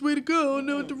don't know which way to go. I don't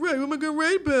know what to write. What am I going to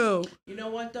write about? You know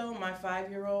what, though? My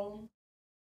 5-year-old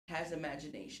has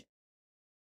imagination.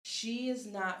 She is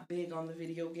not big on the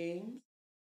video games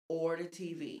or the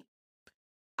TV.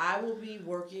 I will be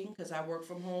working, because I work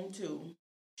from home, too.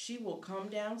 She will come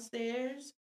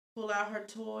downstairs, pull out her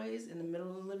toys in the middle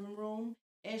of the living room,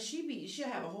 and she'll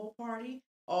have a whole party.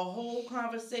 A whole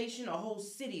conversation, a whole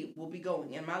city will be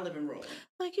going in my living room.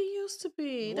 Like it used to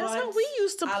be. What? That's how we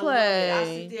used to I play. love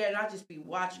it. I sit there and I just be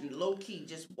watching, low key,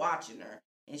 just watching her.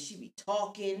 And she be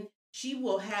talking. She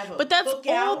will have a But that's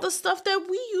cookout. all the stuff that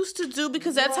we used to do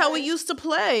because that's how we used to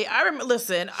play. I remember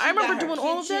doing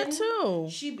all of that too.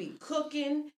 She be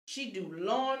cooking. She do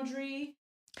laundry.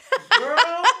 Girl,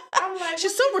 I'm like,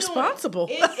 she's so responsible.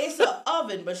 It's an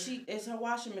oven, but it's her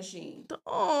washing machine.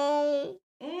 Oh.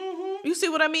 You see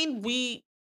what I mean?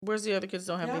 Where's the other kids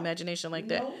don't have the imagination like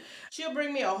that? No. She'll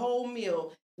bring me a whole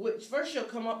meal. First, she'll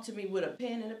come up to me with a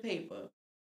pen and a paper.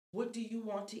 What do you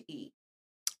want to eat?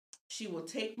 She will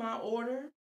take my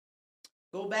order,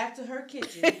 go back to her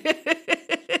kitchen,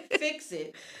 fix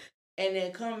it, and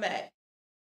then come back.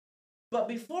 But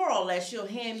before all that, she'll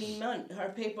hand me money, her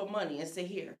paper money, and say,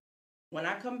 "Here, when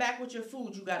I come back with your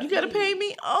food, you gotta pay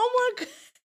me." Oh my God!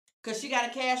 Because she got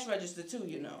a cash register too,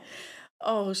 you know.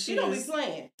 Oh, she don't be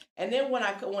playing. And then when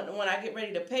I get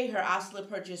ready to pay her, I slip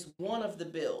her just one of the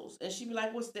bills, and she be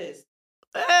like, "What's this?"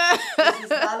 This is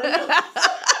not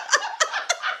enough.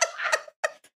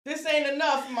 This ain't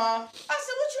enough, Ma. I said,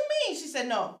 "What you mean?" She said,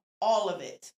 "No, all of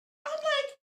it." I'm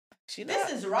like,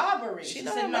 this is robbery. She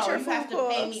said, "No, you have to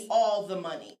pay me all the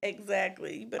money."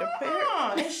 Exactly. You better pay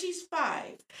her. And she's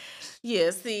 5. Yeah.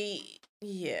 See.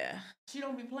 Yeah. She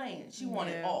don't be playing. She want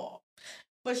it all.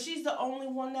 But she's the only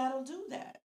one that'll do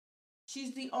that.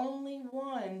 She's the only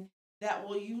one that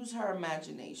will use her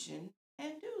imagination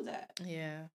and do that.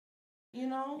 Yeah. You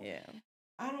know? Yeah.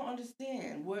 I don't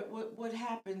understand what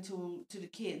happened to the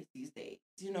kids these days.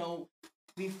 You know,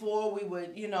 before we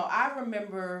would, I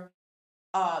remember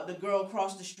the girl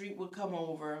across the street would come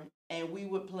over and we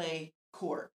would play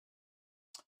court.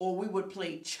 Or we would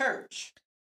play church.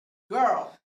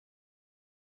 Girl.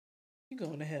 You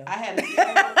going to hell.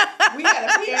 We had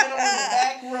a piano in the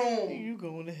back room. You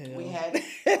going to hell. We had,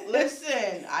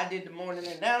 listen, I did the morning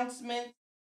announcement.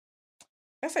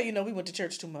 That's how you know we went to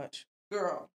church too much.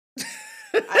 Girl,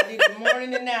 I did the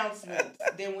morning announcements.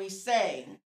 Then we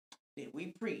sang. Then we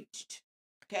preached.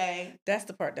 Okay? That's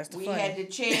the part. That's the We funny. had the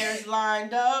chairs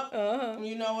lined up. Uh-huh.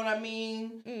 You know what I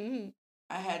mean? Mm-hmm.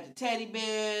 I had the teddy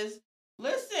bears.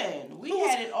 Listen, we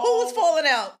had it all. Who was falling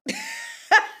out?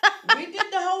 We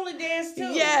did the holy dance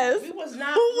too. Yes. We was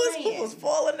not playing. Who was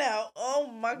falling out? Oh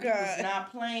my God. We was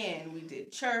not playing. We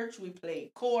did church. We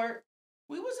played court.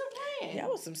 We wasn't playing.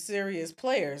 Y'all was some serious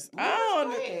players. We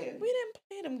didn't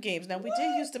play them games. Now, we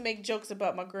did used to make jokes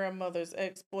about my grandmother's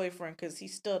ex-boyfriend because he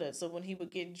stuttered. So when he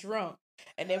would get drunk,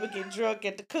 and they would get drunk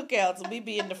at the cookouts, and we'd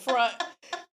be in the front,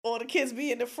 or the kids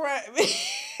be in the front,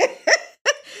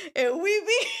 and we'd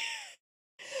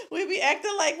be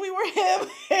acting like we were him.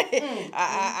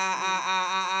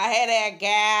 I had that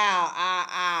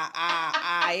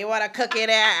gal. You want to cook it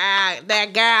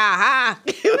that gal, huh?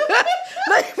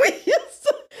 Like we used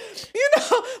to,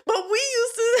 but we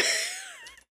used to.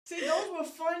 See, those were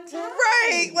fun times.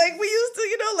 Right. Like we used to,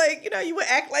 you would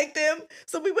act like them.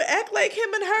 So we would act like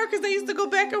him and her because they used to go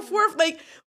back and forth. Like,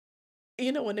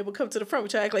 when they would come to the front, we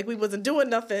tried to act like we wasn't doing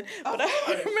nothing. But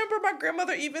I remember my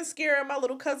grandmother even scaring my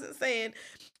little cousin saying,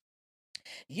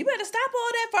 "You better stop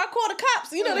all that before I call the cops."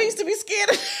 They used to be scared.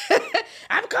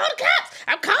 I'm calling the cops.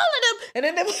 I'm calling them. And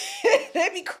then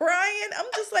they'd be crying. I'm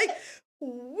just like,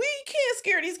 we can't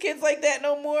scare these kids like that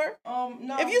no more.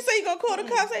 No. If you say you're going to call the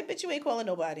cops, I bet you ain't calling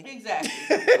nobody. Exactly.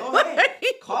 Go ahead.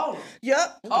 Call them.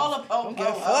 Yep. Call them. Don't give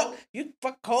a fuck. You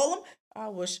fuck call them.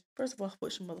 First of all, I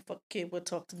wish a motherfucking kid would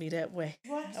talk to me that way.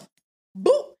 What?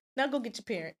 Boop. Now go get your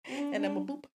parent. Mm-hmm. And I'm a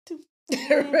boop too.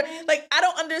 Mm-hmm. Like, I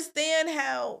don't understand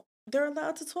how they're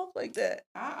allowed to talk like that.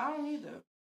 I don't either.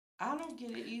 I don't get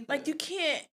it either. Like, you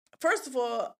can't, first of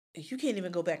all, you can't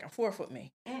even go back and forth with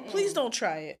me. Please don't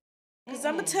try it. Because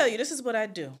I'm going to tell you, this is what I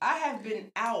do. I have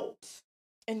been out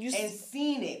and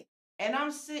seen it. And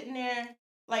I'm sitting there,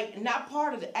 like, not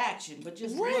part of the action, but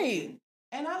just looking.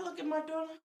 And I look at my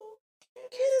daughter, who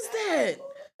kid is that? Who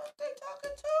the fuck they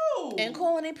talking to? And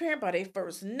calling their parent by their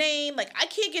first name. Like, I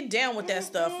can't get down with that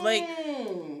stuff. Like,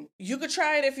 you could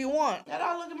try it if you want. And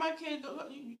I look at my kid,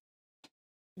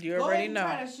 you already know.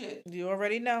 Try that shit. You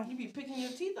already know. You be picking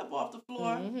your teeth up off the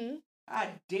floor. Mm-hmm. I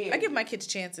dare. I give my kids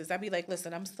chances. I'd be like,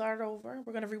 listen, I'm start over.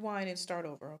 We're gonna rewind and start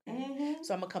over. Okay. Mm-hmm.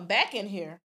 So I'm gonna come back in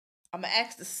here. I'm gonna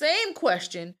ask the same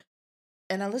question,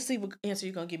 and now let's see what answer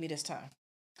you're gonna give me this time.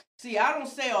 See, I don't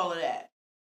say all of that.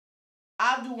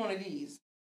 I'll do one of these.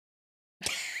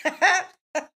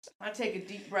 I take a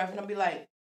deep breath and I'll be like,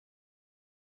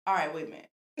 all right, wait a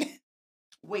minute.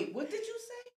 Wait, what did you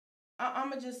say? I'm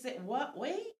going to just say, what?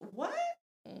 Wait, what?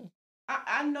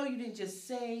 I know you didn't just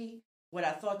say what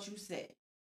I thought you said.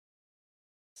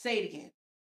 Say it again.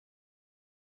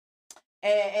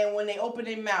 And when they open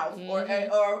their mouth,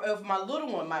 or if my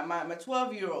little one, my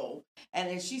 12-year-old, and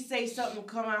if she say something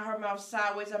come out her mouth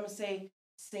sideways, I'm going to say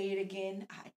it again.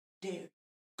 I dare.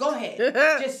 Go ahead.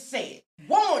 Just say it.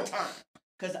 One more time.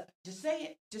 Because just say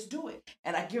it. Just do it.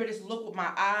 And I give her this look with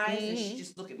my eyes, and she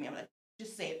just look at me. I'm like,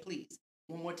 just say it, please.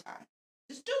 One more time.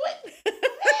 Just do it.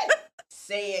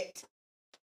 Say it.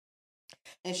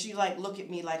 And she like look at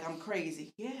me like I'm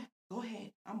crazy. Yeah, go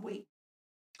ahead. I'm waiting.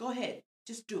 Go ahead.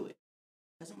 Just do it.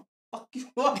 Because I'm going to fuck you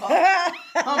up.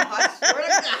 I swear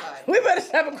to God. We better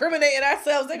stop incriminating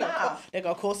ourselves. They're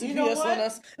going to call CPS on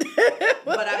us.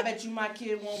 But I bet you my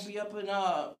kid won't be up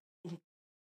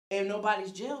in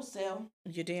nobody's jail cell.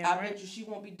 You're damn I right. bet you she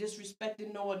won't be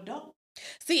disrespecting no adult.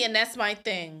 See, and that's my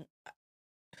thing.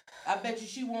 I bet you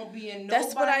she won't be in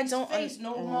That's nobody's what I don't face.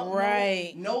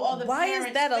 right. No other Why parent's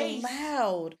is that face.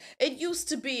 allowed? It used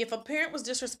to be if a parent was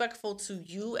disrespectful to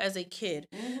you as a kid,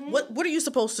 what are you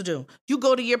supposed to do? You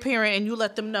go to your parent and you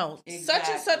let them know. Exactly.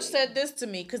 Such and such said this to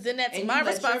me, because then that's and my you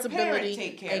let responsibility. Your parent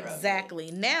take care exactly.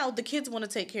 Of it. Now the kids want to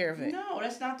take care of it. No,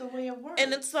 that's not the way it works.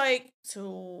 And it's like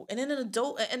and then an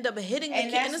adult end up hitting the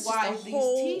kid. And that's why just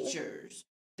these teachers.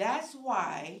 That's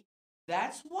why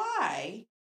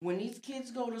when these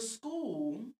kids go to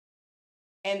school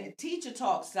and the teacher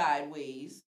talks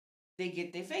sideways, they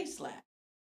get their face slapped.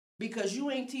 Because you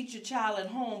ain't teach your child at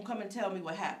home, come and tell me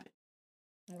what happened.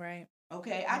 Right.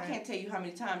 Okay? I can't tell you how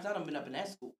many times I done been up in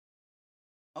that school.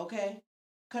 Okay?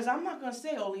 Because I'm not going to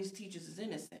say all these teachers is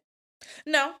innocent.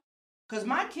 No. Because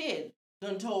my kid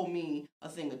done told me a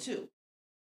thing or two.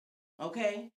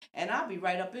 Okay? And I'll be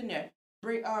right up in there.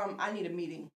 I need a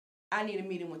meeting. I need a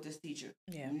meeting with this teacher.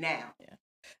 Yeah. Now. Yeah.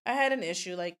 I had an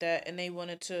issue like that, and they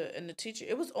wanted to, and the teacher,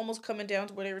 it was almost coming down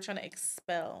to where they were trying to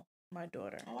expel my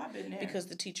daughter. Oh, I've been there. Because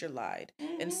the teacher lied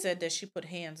and said that she put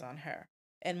hands on her.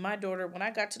 And my daughter, when I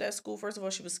got to that school, first of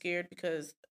all, she was scared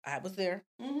because I was there.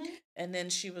 And then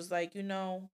she was like,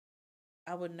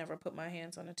 I would never put my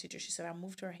hands on a teacher. She said, I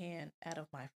moved her hand out of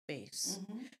my face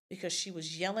because she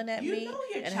was yelling at me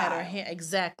and had her hand.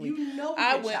 Exactly.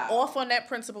 I went off on that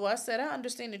principal. I said, I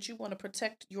understand that you want to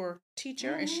protect your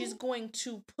teacher and she's going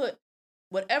to put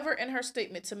whatever in her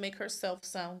statement to make herself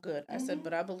sound good. I said,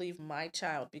 but I believe my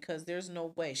child, because there's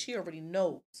no way. She already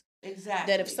knows.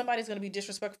 Exactly. That if somebody's going to be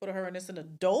disrespectful to her and it's an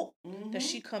adult, that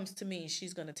she comes to me and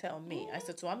she's going to tell me. I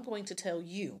said, so I'm going to tell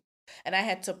you. And I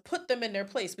had to put them in their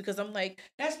place because I'm like...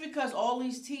 That's because all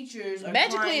these teachers are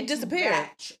magically it disappeared. To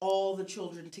batch all the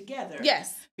children together.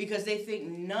 Yes. Because they think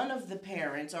none of the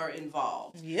parents are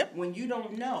involved. Yep. When you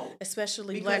don't know.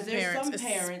 Especially because black parents. Some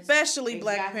parents. Especially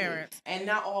black parents. And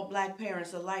not all black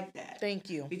parents are like that. Thank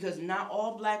you. Because not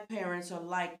all black parents are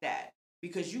like that.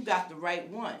 Because you got the right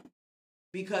one.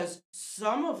 Because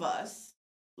some of us,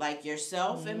 like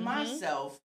yourself and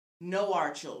myself, know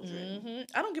our children.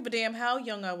 I don't give a damn how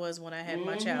young I was when I had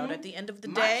my child. At the end of the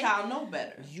my day, child know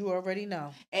better. You already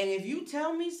know. And if you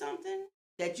tell me something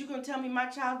that you're gonna tell me my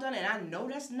child done, and I know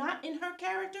that's not in her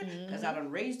character, because I done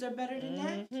raised her better than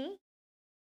that,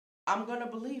 I'm gonna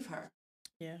believe her.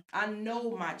 Yeah. I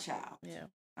know my child. Yeah.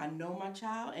 I know my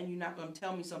child, and you're not gonna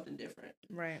tell me something different.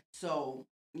 Right. So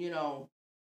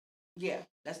yeah,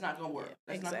 that's not gonna work.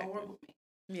 That's not gonna work with me.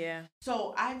 Yeah.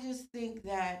 So I just think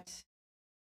that.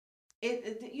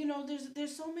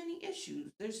 There's so many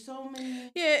issues. There's so many.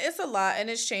 Yeah, it's a lot,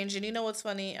 and it's changing. You know what's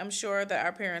funny? I'm sure that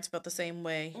our parents felt the same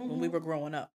way when we were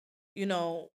growing up.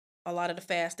 A lot of the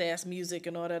fast ass music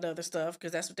and all that other stuff,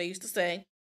 because that's what they used to say.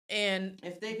 And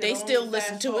if they still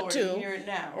listen to it too. Hear it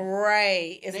now.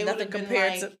 Right. It's nothing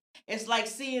compared to. It's like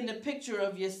seeing the picture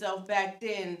of yourself back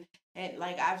then, and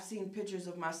like I've seen pictures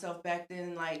of myself back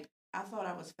then. Like I thought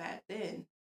I was fat then.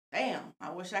 Damn,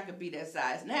 I wish I could be that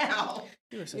size now.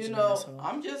 You're such an asshole.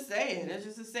 I'm just saying. It's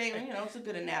just the same, it's a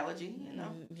good analogy,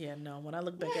 Yeah, no. When I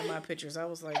look back at my pictures, I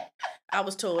was like, I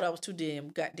was told I was too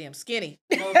goddamn skinny.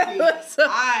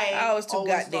 I was too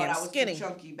goddamn thought I was skinny. too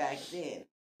chunky back then.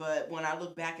 But when I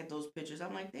look back at those pictures,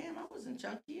 I'm like, damn, I wasn't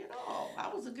chunky at all.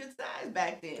 I was a good size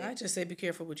back then. I just say be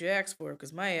careful what you ask for,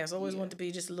 because my ass always wanted to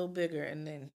be just a little bigger, and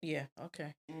then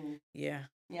okay, yeah.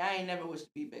 I ain't never wished to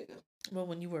be bigger. Well,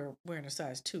 when you were wearing a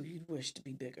size 2, you'd wish to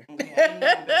be bigger. Okay, I ain't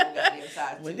never been no goddamn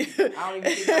size 2. I don't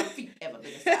even think my feet ever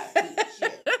been a size 2.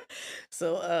 Shit.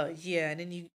 So, and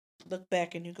then you look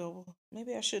back and you go, well,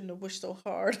 maybe I shouldn't have wished so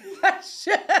hard. I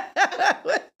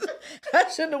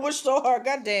shouldn't have wished so hard.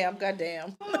 Goddamn.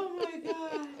 Oh my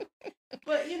God.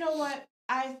 But you know what?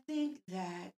 I think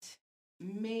that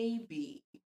maybe,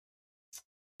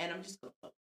 and I'm just going to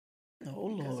look.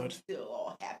 Oh, because Lord. I'm still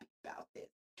all happy about this.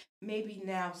 Maybe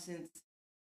now, since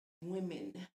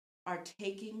women are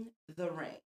taking the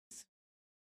reins,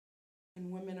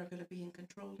 and women are going to be in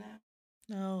control now.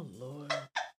 Oh, Lord.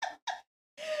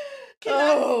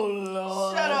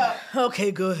 Lord. Shut up.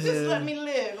 Okay, go ahead. Just let me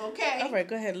live, okay? All right,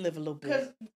 go ahead and live a little bit.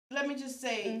 Because let me just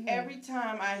say, every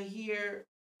time I hear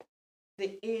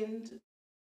the end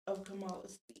of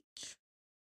Kamala's speech,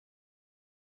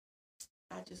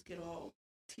 I just get all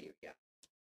teary-eyed.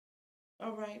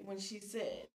 All right, when she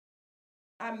said,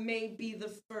 I may be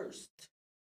the first.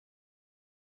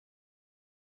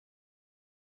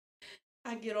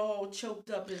 I get all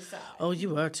choked up inside. Oh,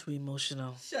 you are too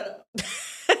emotional. Shut up.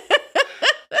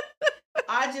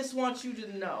 I just want you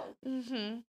to know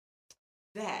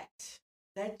that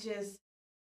just,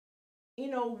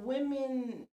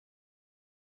 women,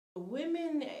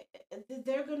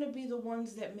 they're going to be the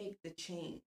ones that make the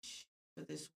change for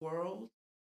this world.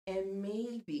 And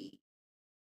maybe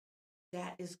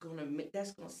that's going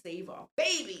to save our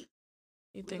baby.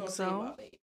 You think so?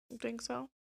 You think so?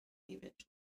 Eventually.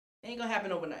 It ain't going to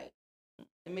happen overnight.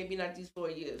 And maybe not these 4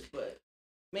 years, but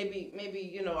maybe,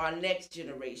 our next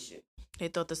generation. They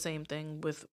thought the same thing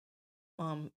with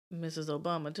Mrs.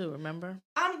 Obama too, remember?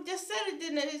 I just said it,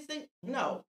 didn't I?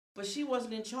 No, but she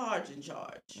wasn't in charge.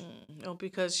 Oh,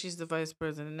 because she's the vice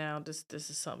president now, this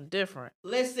is something different.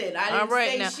 Listen, I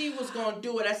didn't say she was going to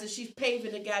do it. I said she's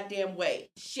paving the goddamn way.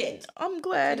 Shit. I'm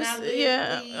glad.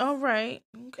 All right.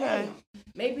 Okay. Damn.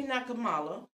 Maybe not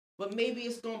Kamala, but maybe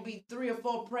it's going to be 3 or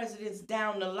 4 presidents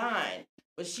down the line.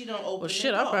 But she don't open the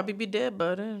door. I'll probably be dead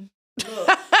by then. Look,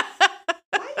 why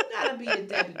you gotta be a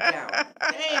Debbie Downer?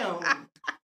 Damn.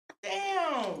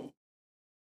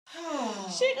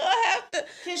 She gonna have to.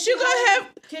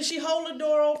 Can she hold the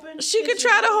door open? She can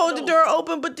try to hold the door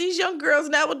open, but these young girls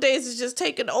nowadays is just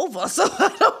taking over. So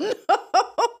I don't know.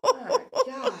 Oh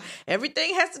God.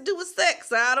 Everything has to do with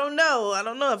sex. I don't know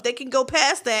if they can go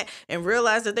past that and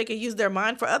realize that they can use their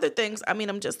mind for other things. I mean,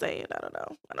 I'm just saying. I don't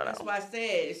know. That's why I said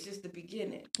it's just the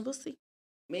beginning. We'll see.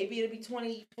 Maybe it'll be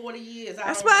 20, 40 years.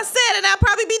 That's why I said, and I'll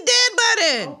probably be dead by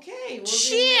then. Okay. Well,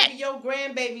 shit. Then maybe your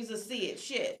grandbabies will see it.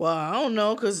 Shit. Well, I don't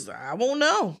know, because I won't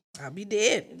know. I'll be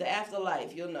dead. The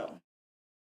afterlife, you'll know.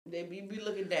 They be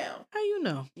looking down. How you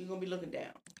know? You're going to be looking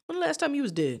down. When the last time you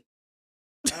was dead?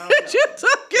 I don't know.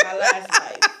 My last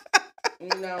life.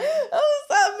 I'm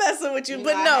messing with you,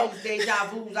 but no. I had deja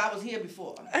vu. I was here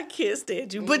before. I can't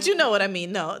stand you, but you know what I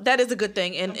mean. No, that is a good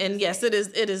thing, and yes, it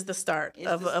is the start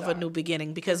of a new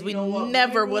beginning, because we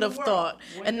never would have thought,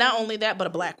 and not only that, but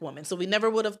a black woman. So we never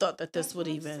would have thought that this would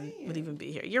even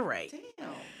be here. You're right.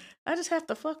 Damn. I just have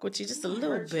to fuck with you just a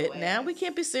little bit now. We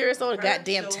can't be serious all the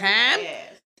goddamn time.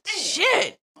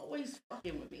 Shit. Always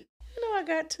fucking with me. You know I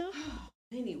got to.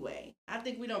 Anyway, I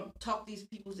think we don't talk these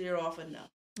people's ear off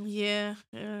enough. Yeah.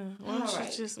 Why don't you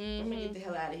just... Let me get the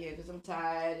hell out of here because I'm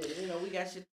tired and, we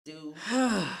got shit to do.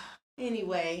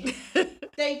 Anyway,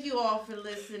 thank you all for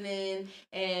listening,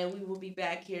 and we will be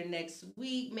back here next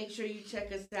week. Make sure you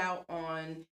check us out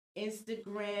on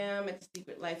Instagram at The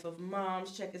Secret Life of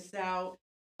Moms. Check us out.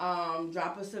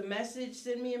 Drop us a message,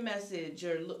 send me a message,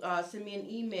 or send me an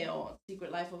email,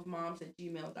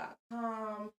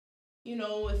 secretlifeofmoms@gmail.com.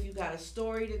 If you got a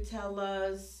story to tell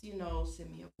us, send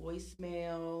me a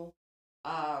voicemail.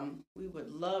 We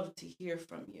would love to hear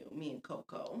from you, me and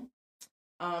Coco.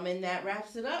 And that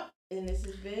wraps it up. And this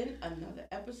has been another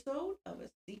episode of A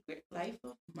Secret Life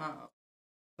of Mom.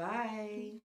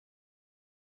 Bye.